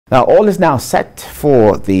Now, all is now set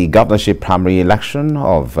for the governorship primary election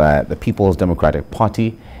of the People's Democratic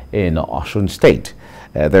Party in Osun State.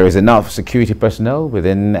 There is enough security personnel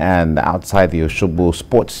within and outside the Osogbo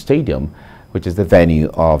Sports Stadium, which is the venue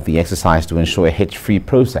of the exercise, to ensure a hitch-free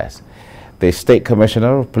process. The State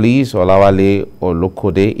Commissioner of Police, Olawale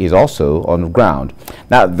Olokode, is also on the ground.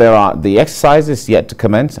 Now, the exercise is yet to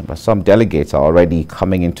commence, but some delegates are already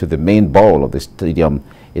coming into the main bowl of the stadium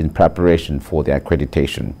in preparation for the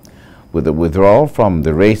accreditation. With the withdrawal from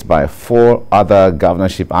the race by 4 other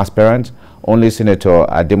governorship aspirants, only Senator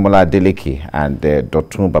Ademola Adeleke and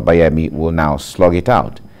Dotun Babayemi will now slug it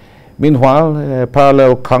out. Meanwhile,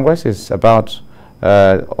 parallel Congress is about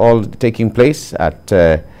all taking place at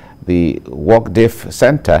the Work-Diff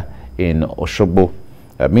Center in Osogbo.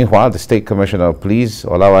 Meanwhile, the State Commissioner of Police,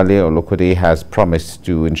 Olawale Olokode, has promised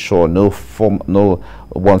to ensure no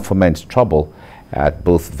one foments trouble at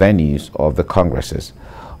both venues of the Congresses.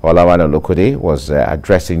 Olawale Olokode was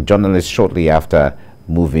addressing journalists shortly after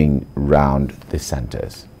moving round the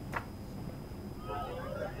centers.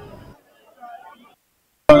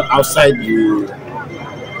 Outside the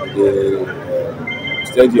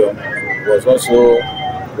stadium was also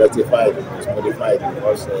rectified, was modified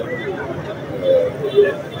because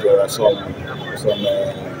there are some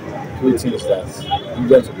few things that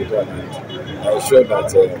needed to be done, and I ensured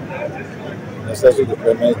that necessary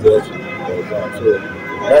deployment there was done. So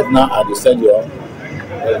right now at the stadium,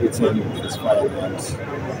 everything is fine, and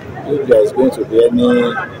if there is going to be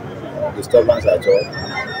any disturbance at all,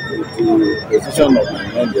 with the position of my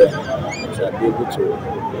men there, we shall be able to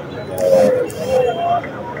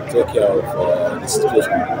take care of the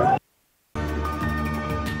situation.